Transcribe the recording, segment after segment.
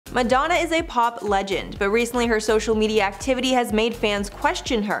Madonna is a pop legend, but recently her social media activity has made fans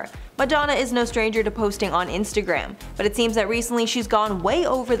question her. Madonna is no stranger to posting on Instagram, but it seems that recently she's gone way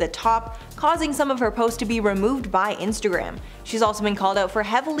over the top, causing some of her posts to be removed by Instagram. She's also been called out for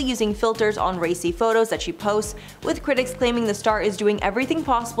heavily using filters on racy photos that she posts, with critics claiming the star is doing everything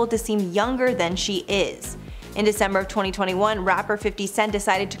possible to seem younger than she is. In December of 2021, rapper 50 Cent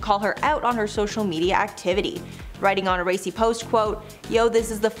decided to call her out on her social media activity, writing on a racy post, quote, "Yo, this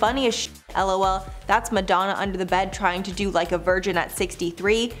is the funniest shit, lol, that's Madonna under the bed trying to do like a virgin at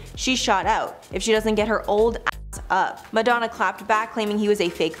 63, she's shot out, if she doesn't get her old ass up." Madonna clapped back, claiming he was a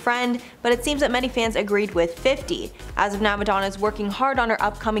fake friend, but it seems that many fans agreed with 50. As of now, Madonna is working hard on her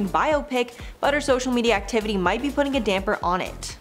upcoming biopic, but her social media activity might be putting a damper on it.